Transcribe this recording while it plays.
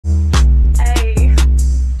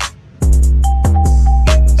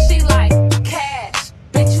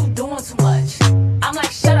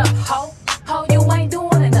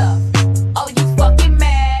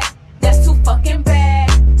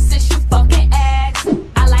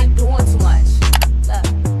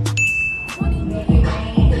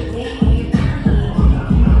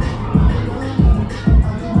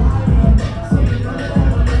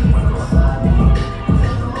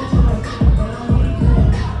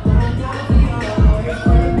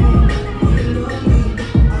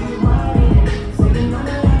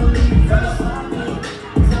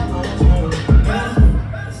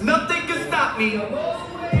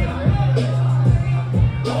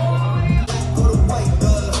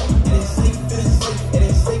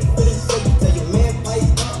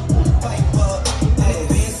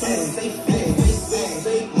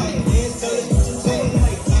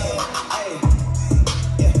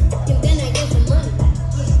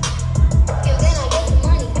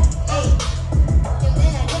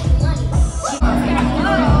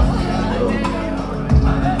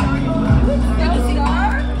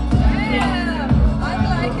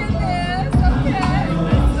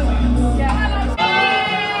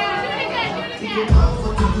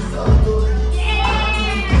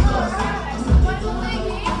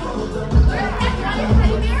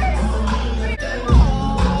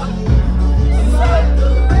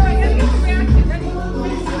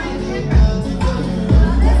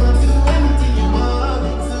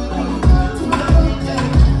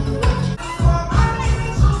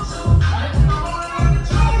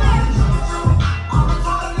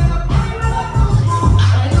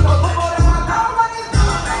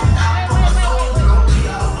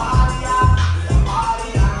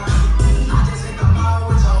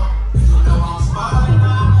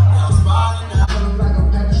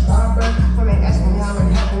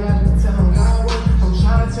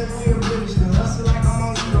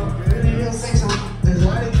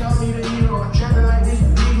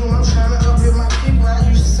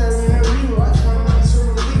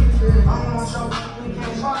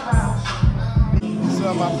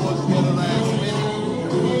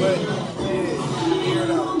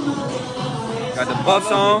Got the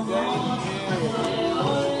buffs on.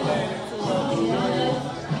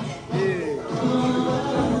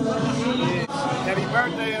 Happy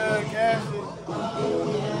birthday, Kash.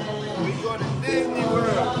 We going to Disney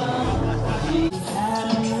World.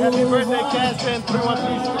 Happy birthday, Kash, and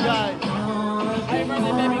 313 guys. Happy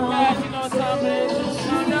birthday, baby Kash. You know what time it is.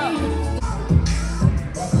 Turn up.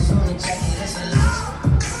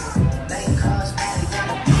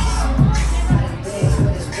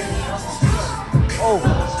 Oh.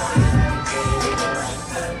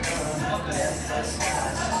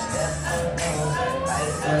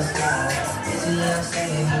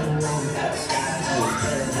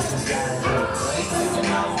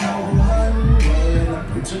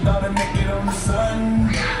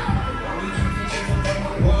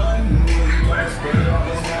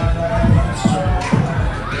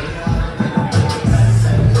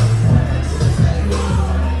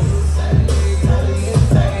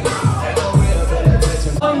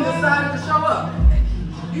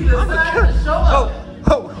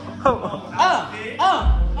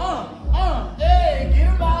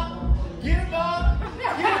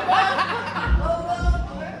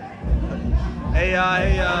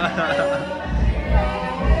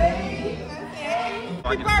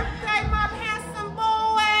 Happy birthday, my handsome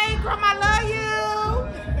boy. Grandma, I love you.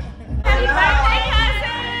 Happy birthday,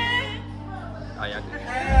 cousin. Oh, yeah.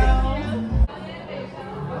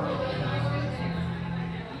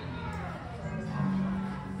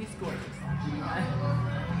 He's gorgeous.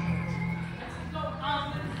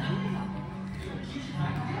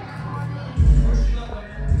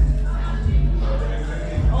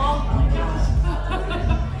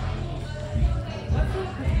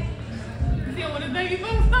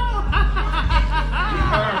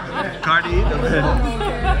 Cardi. What's up,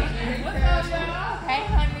 y'all? Hey,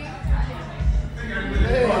 honey.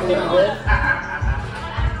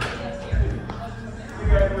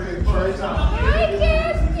 Hi, Kashtons.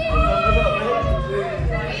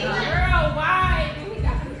 Girl, why?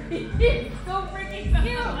 He's so freaking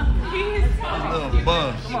cute. He is so cute.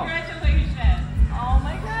 Congratulations. Oh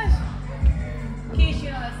my gosh. Keish, you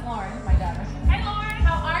know that's Lauren, my daughter. Hi, Lauren.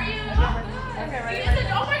 How are you? Okay, ready?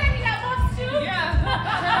 Oh my God, you got buffs too? Yeah.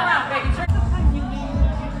 Turn around, baby. Turn.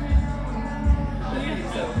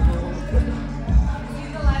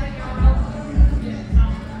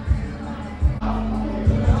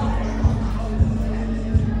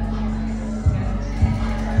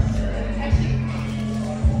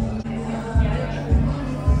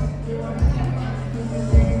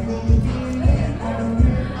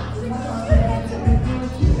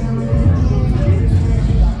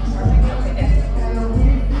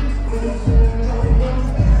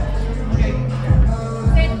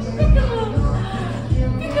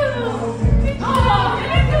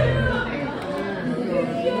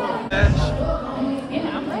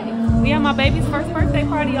 My baby's first birthday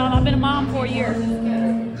party, y'all. I've been a mom for a year.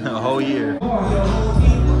 A whole year.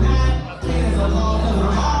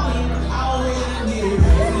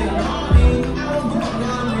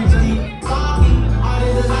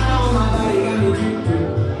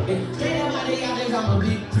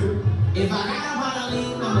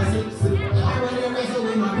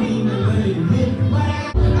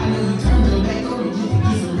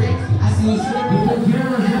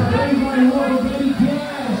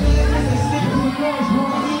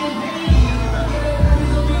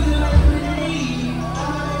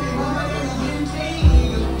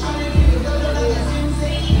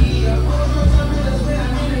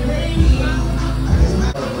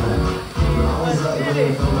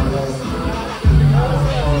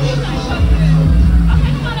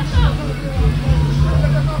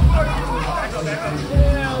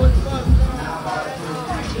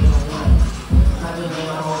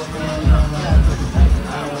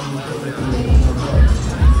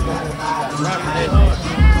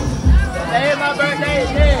 Hey, my birthday is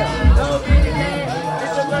here. Don't be there.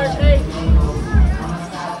 It's your birthday.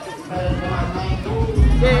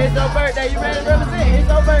 Yeah, it's your birthday. You ready to represent? It's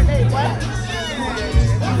your birthday, boy.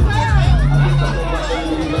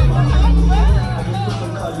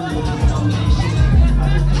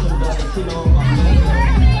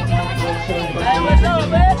 Hey, what's up,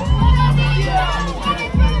 man?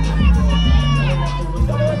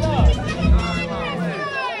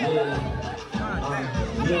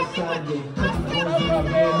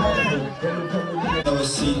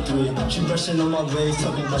 See through it. She brushing them off. always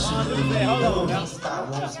talking about shit that we won't stop,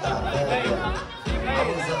 won't stop. I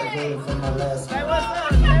was upgraded from my last one.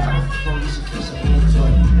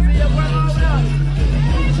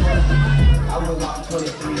 I was off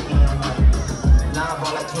 23 and 1. Now I'm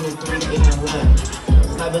on like 23 and 1.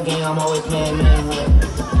 This type of game I'm always playing man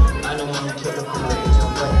one. I don't want to kill the pool.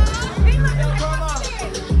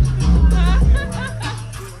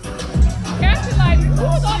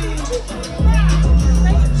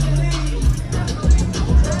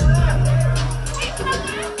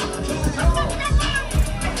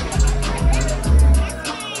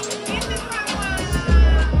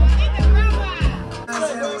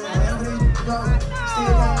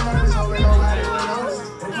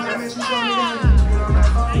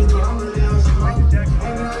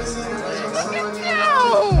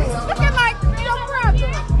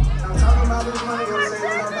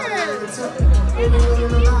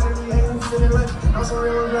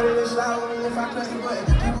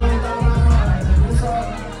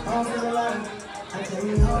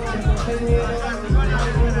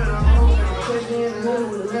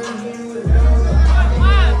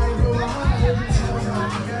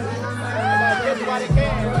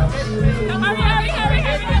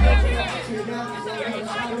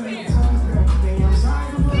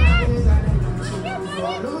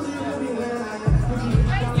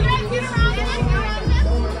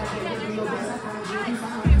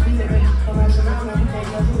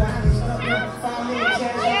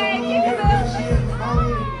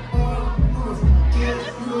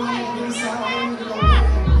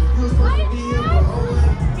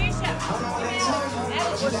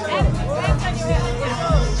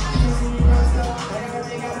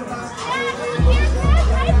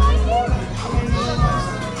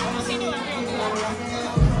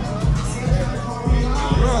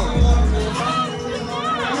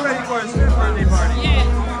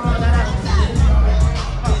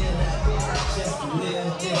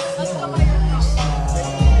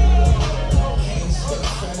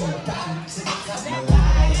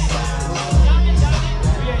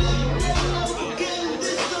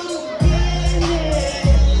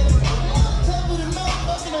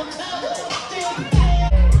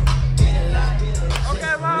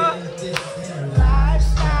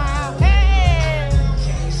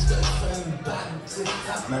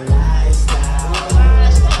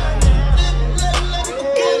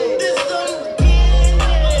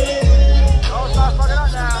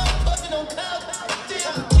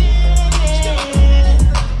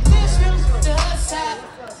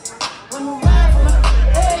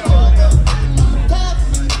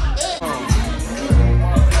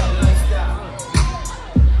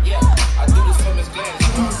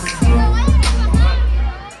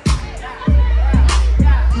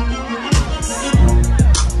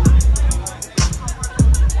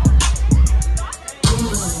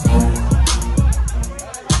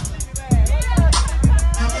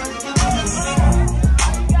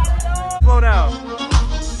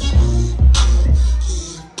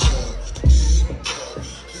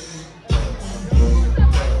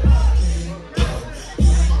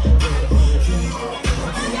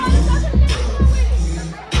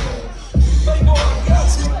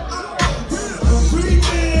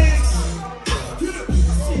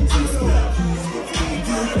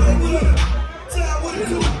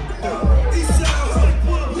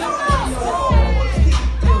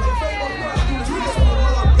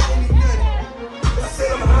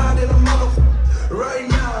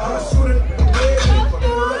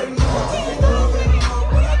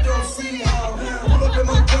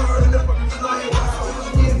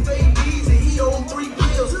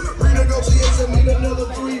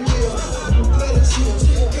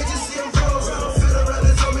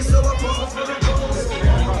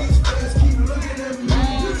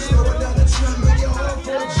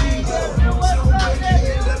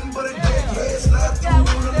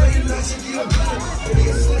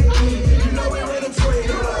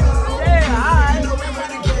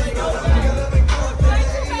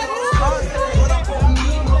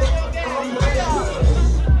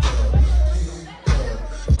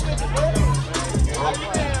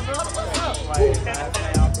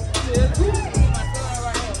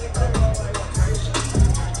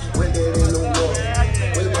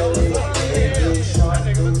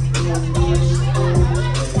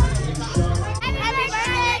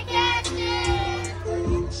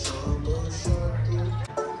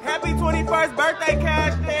 Happy 21st birthday,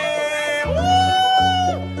 Kashtons!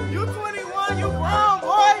 Woo! You 21, you grown,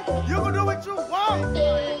 boy. You can do what you want.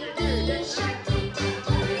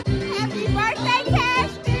 Happy birthday,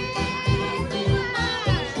 Kashtons!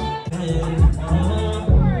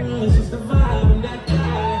 It's just a vibe and that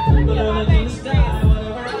guy.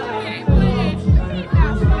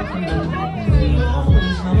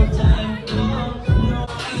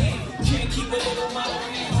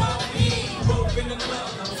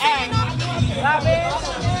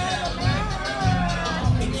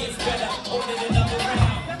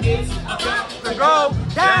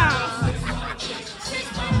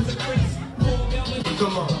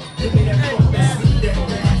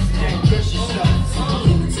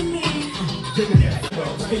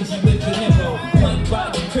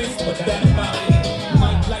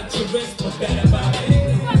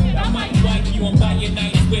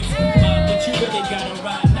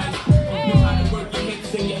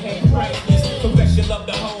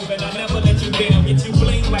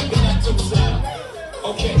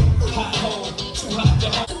 Okay, hot hole, too hot to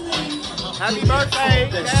hold. Happy birthday,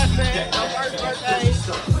 Kashtons. Your first birthday.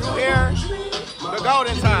 You here. The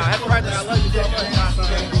golden time. Happy birthday. I love you so much, my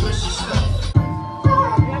son.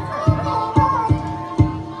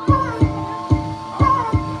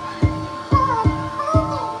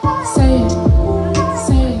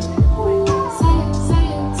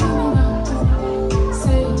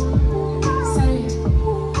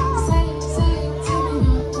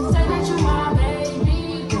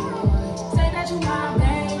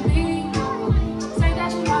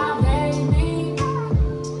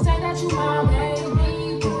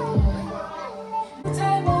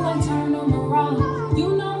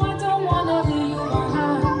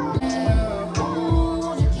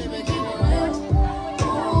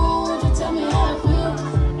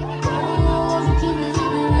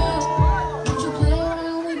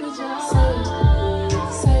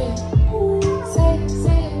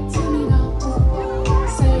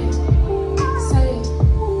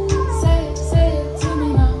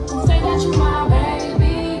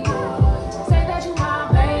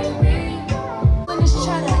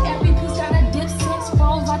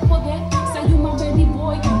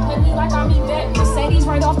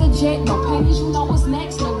 Right off the jet, no panties, you know what's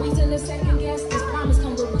next. No reason to second guess. This promise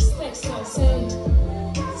come with respect. So say it,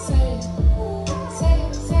 say it, say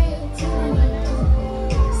it, say it to me now.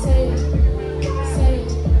 Say it, say it,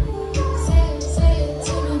 say it, say it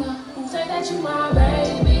to me now. Say that you my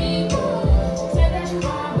baby, say that you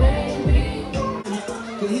my baby.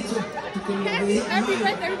 Happy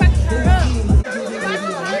birthday, everybody turn up.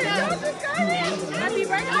 Happy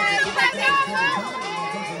birthday, everybody.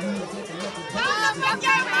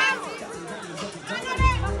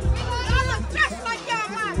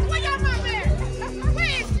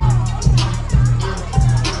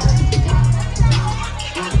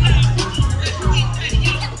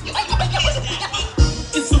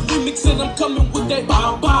 And I'm coming with that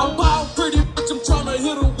bow, bow, bow. Pretty bitch, I'm tryna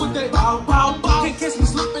hit her with that bow, bow, bow. Can't catch me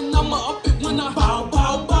slipping, I'ma up it when I bow,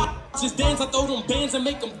 bow, bow. Just dance, I throw them bands and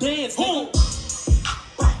make them dance. Boom.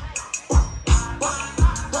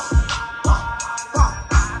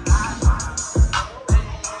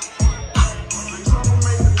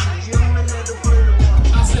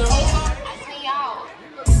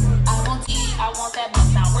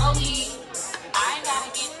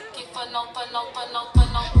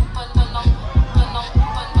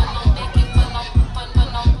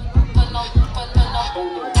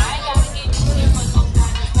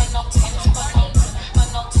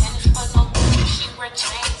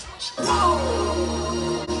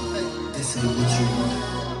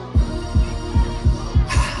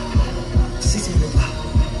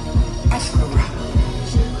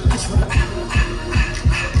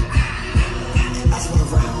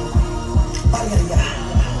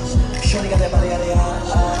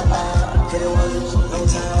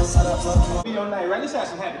 Right, let's have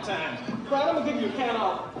some happy times. Right, I'm gonna give you a count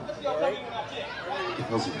off. Let's go play when I check.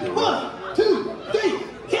 1, 2, 3,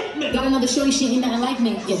 hit me. Got another shorty, she ain't nothing like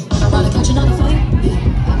me. Yeah, I'm about to catch another fight.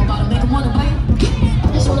 Yeah, I'm about to make him wanna bite. Yeah,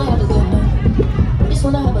 I just wanna have a good night. I just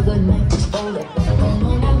wanna have a good night. Hold up,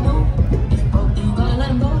 no, no. If you broke, then you gotta let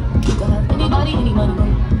him go. You can have anybody, any money, bro.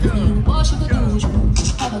 You all she could do is you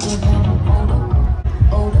have a good night. Hold up,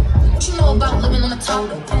 hold up. What you know about living on the top?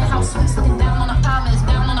 Penthouse suites, looking down on the promise,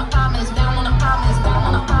 down on the promise, down on the promise, down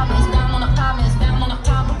on the promise, down on the promise, down on the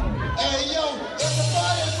promise. Hey yo,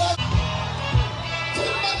 everybody,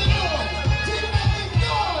 keep making noise, keep making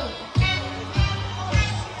noise.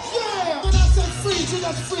 Yeah, when I say freeze, you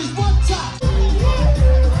just freeze one time.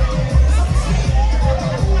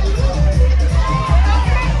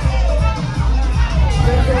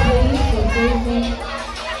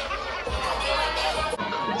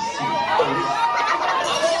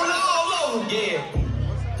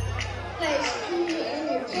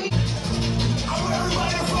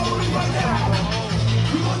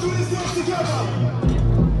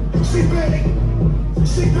 Sit back,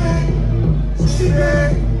 sit back, sit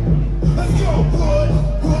back. Let's go, boy,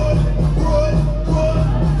 boy, boy, boy,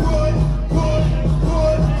 boy, boy,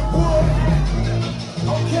 boy, boy.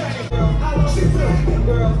 Okay, sit back,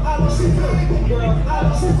 girl. Sit back, girl.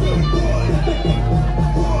 Sit back, boy,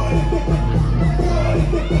 boy, boy,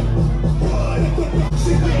 boy.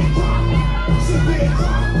 Sit back, sit back,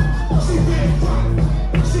 sit back, sit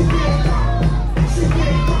back,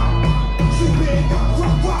 sit back.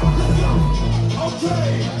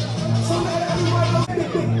 Okay, so let everybody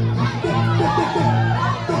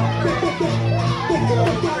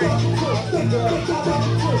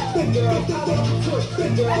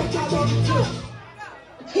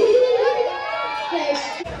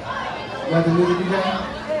Got the music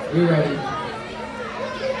again? We ready.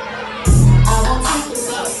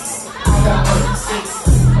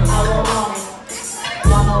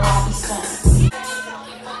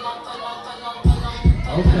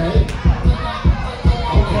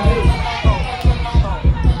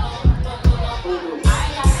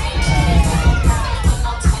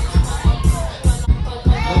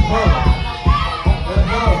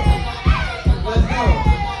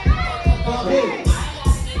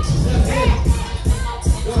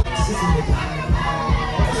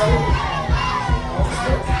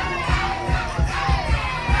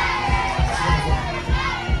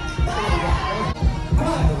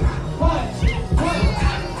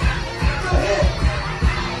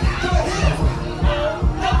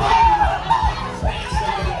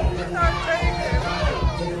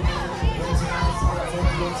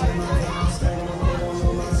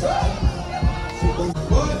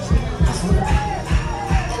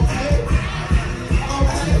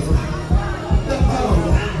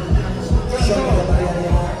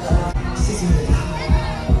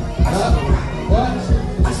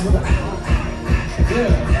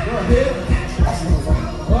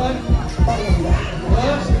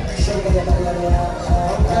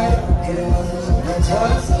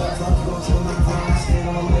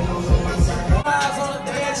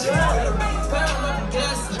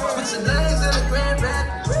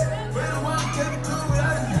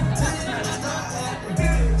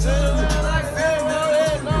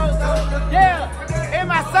 Yeah, in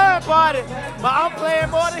my son party, but I'm playing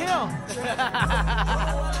more than him.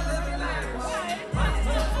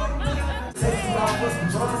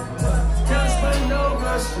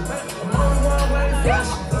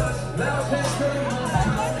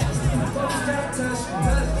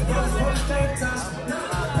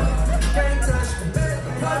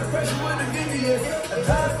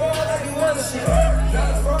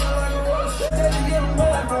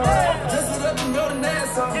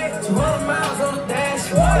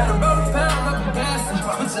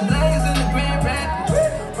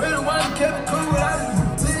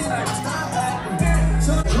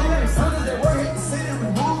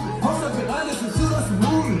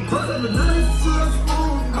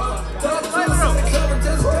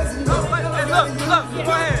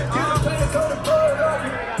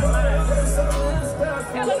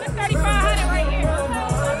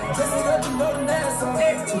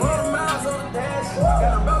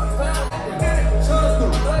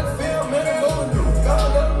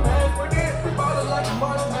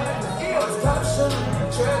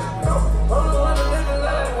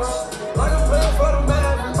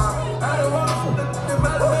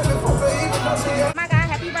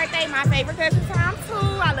 My favorite cousin Tom too.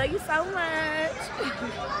 I love you so much.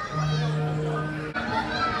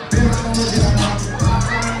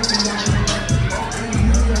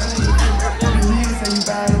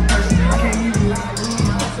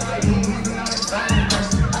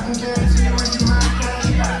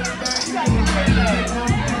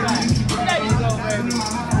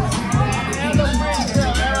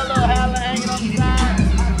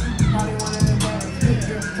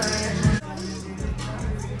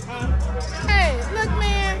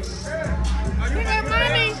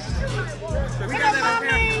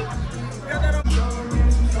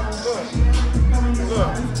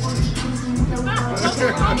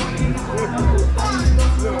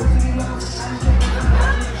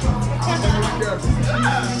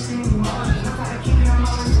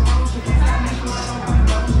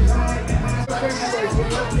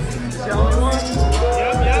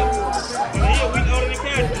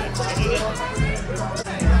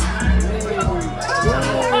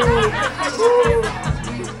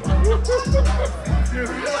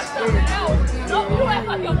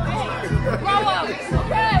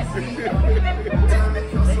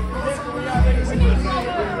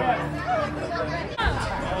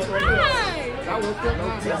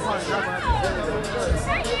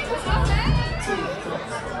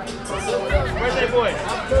 Birthday boy.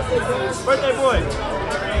 Birthday boy.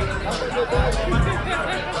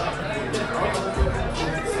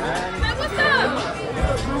 What's up?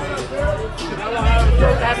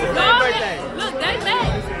 Happy birthday. Look, they met.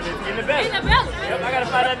 In the belly. In the belly. Yep, I gotta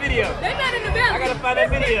find that video. They met in the belly. I gotta find that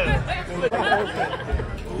video.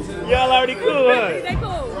 Y'all already cool, huh? They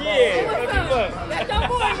cool. Yeah. What's up? That's your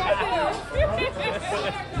boy right there.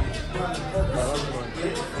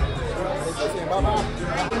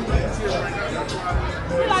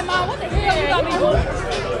 You're like, Mom, what the hell you got me doing?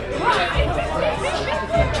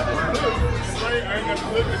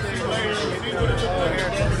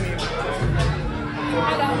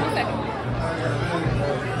 Hold on 1 second.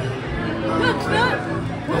 Look.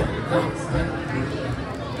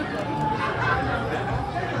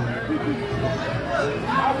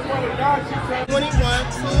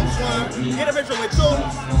 21, 2, 1. Get a picture with 2.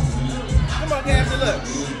 Come on, Cassie, look.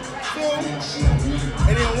 2,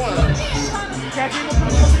 and then 1. Cassie,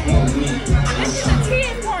 This is a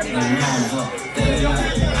kid party.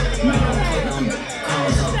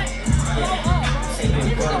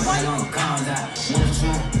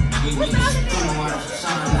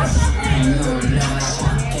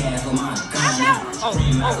 Oh.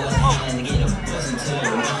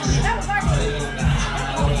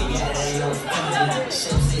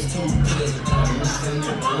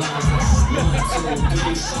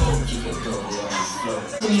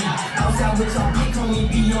 Outside with your pick on me,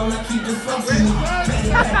 be on, I keep the flow for me.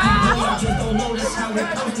 Better back, I just don't notice how it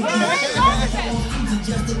comes to me.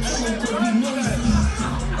 Just a killing, cause we know you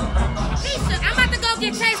see. I'm about to go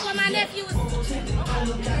get chased when my nephew is.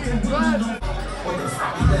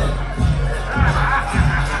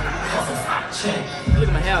 Look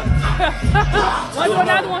at my hair. Want to do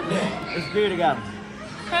another one? It's good to go.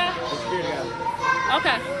 Huh? It's good to go.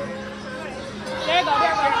 Okay. There you go, there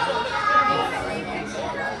you go.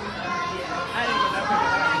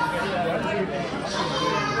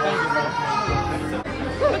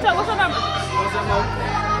 What's your number? What's up, Mo?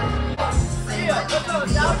 Yeah, what's up,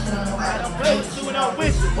 y'all? I'm doing on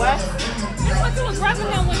with you, boy. That's what you was rapping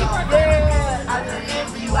him when you first came. Yeah, I just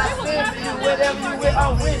envy you. I send you whatever you with.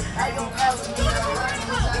 I'm with you. I don't have to.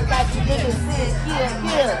 Like you niggas said,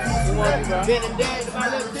 yeah. You want me, bro? Ben and Dad to my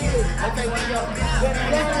little dude. Okay, one of y'all. Ben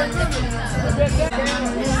and Dad.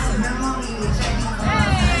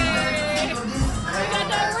 Hey! You got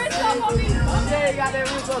that wrist up on me. Yeah, you got that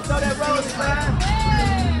wrist up. Throw that roll, man.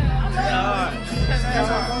 Yeah!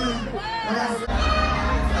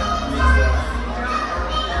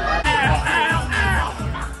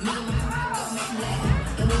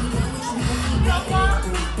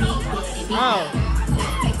 Oh.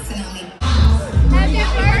 Happy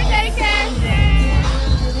birthday, Kashtons!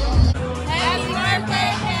 Happy birthday,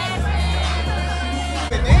 Kashtons!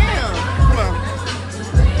 Damn. Come on.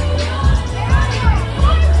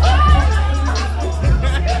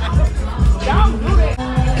 Don't do that.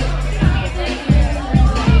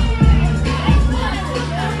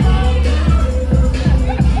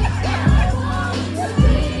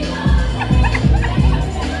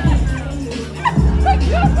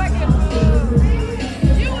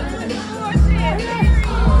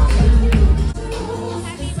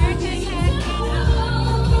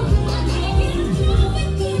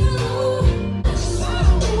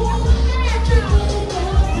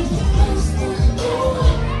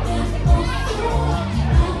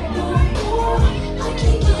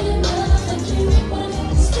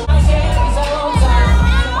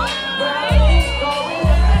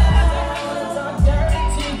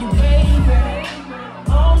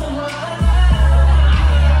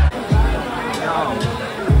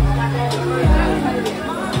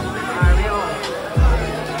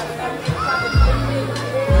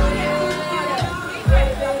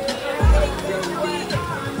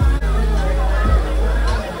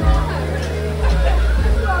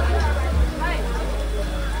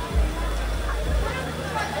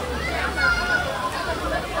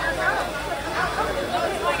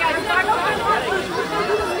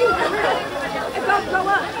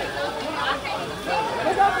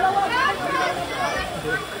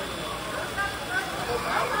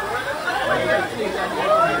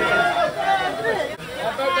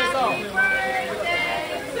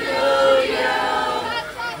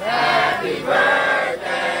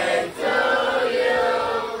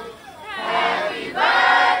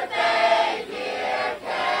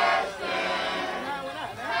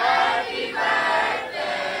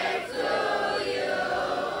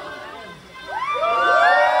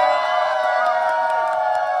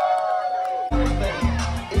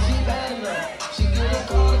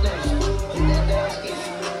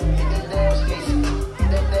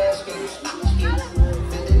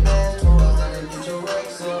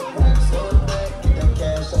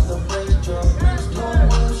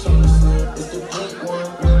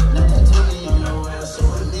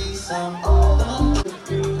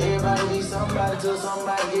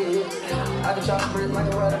 I can chop brick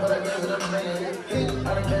like a rider, but I gave it up a minute.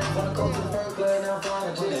 I done came from the coast to the first club, now I'm flying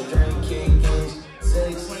a jet. Drinking,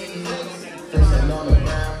 sexy, flexing on the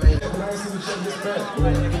ground, man. I see what you just spent.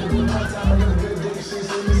 Give me my time, I get a good dick, she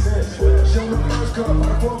see me sense. Show me the first cup,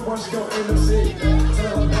 my fourth one, she gon' end up sick.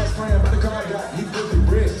 Tell her best friend about the car I got, he put the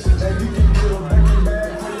bricks. Now you can get her back in the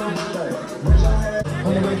bag, put it on the bag. Bitch, I had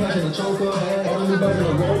on the way, cash in the choker, all the new bags in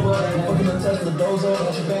the rover. Fucking the test of the dozer,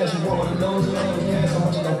 how she bad, she want with the nose up. Yeah, so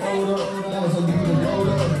much I don't fold up. That was a beautiful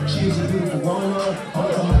roller, she is a beautiful grown-up. All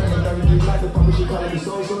the time I ain't got to do like the pump, she call me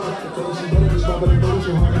Sosa. Told she better just go, but it goes,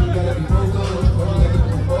 your heart, you gotta be focused.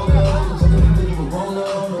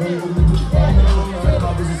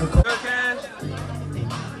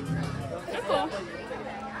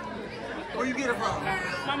 Where you get it from?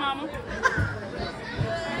 My mama.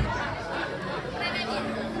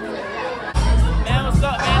 Man, what's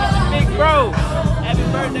up, man? It's a big bro. Happy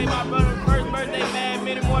birthday, my brother. First birthday, man.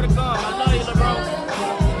 Many more to come. I love you, little bro.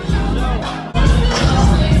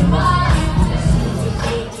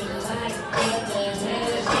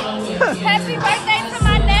 Happy birthday to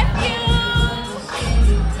my nephew.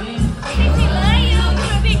 Did he love you? You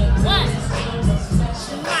a big what?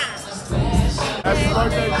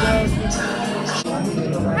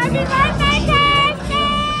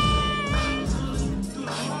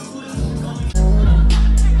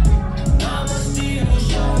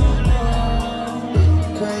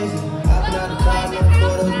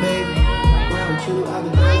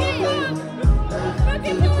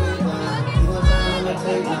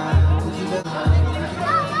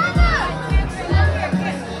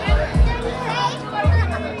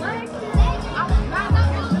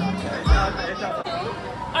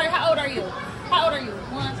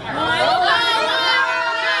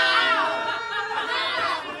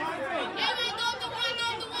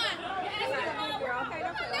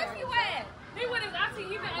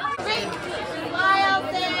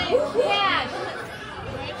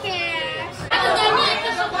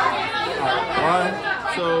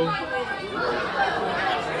 So. Okay,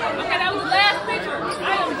 that was the last picture. I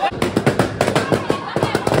am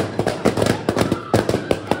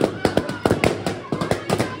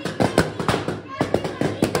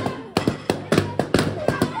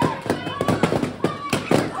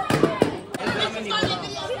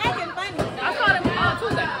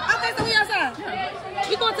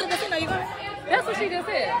That's what she just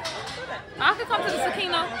said. I can come to the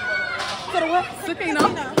Sakino. To the what? Sakino.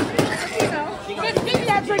 Give me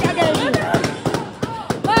that drink I gave you.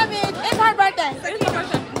 Love it. It's her birthday. It's my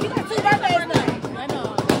birthday. You got 2 birthdays now. I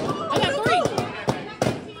know. I got 3.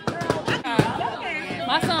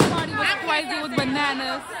 My son's party was crazy. It was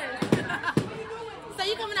bananas. So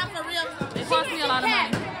you coming out for real? It cost me a lot of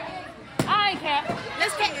money. I ain't cap.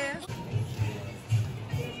 Let's get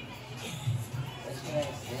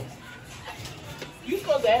You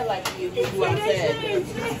supposed to act like you do what I'm saying.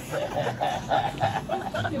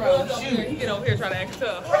 Bro, shoot. He get over here trying to act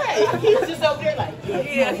tough. Right. He's just over there like,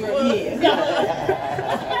 yeah.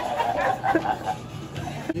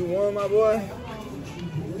 You won, my boy?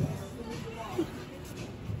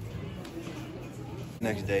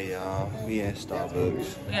 Next day, y'all, we at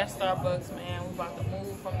Starbucks. We at Starbucks, man. We about to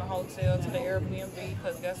move from the hotel to the Airbnb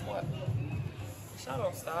because guess what? Shut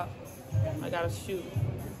don't stop. I gotta shoot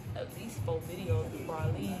at least 4 videos before I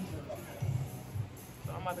leave.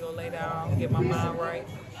 So I'm about to go lay down, get my mind right,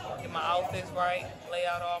 get my outfits right, lay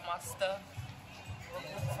out all my stuff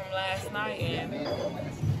from last night, and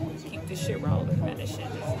keep this shit rolling. Man, this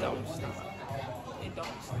shit just don't stop. It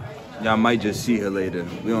don't stop. Y'all might just see her later.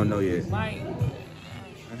 We don't know yet. Might.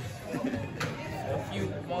 A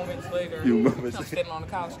few moments later, I'm sitting on the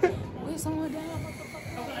couch. Where's someone down?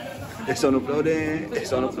 It's on the floor then.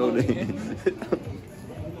 It's on the floor then.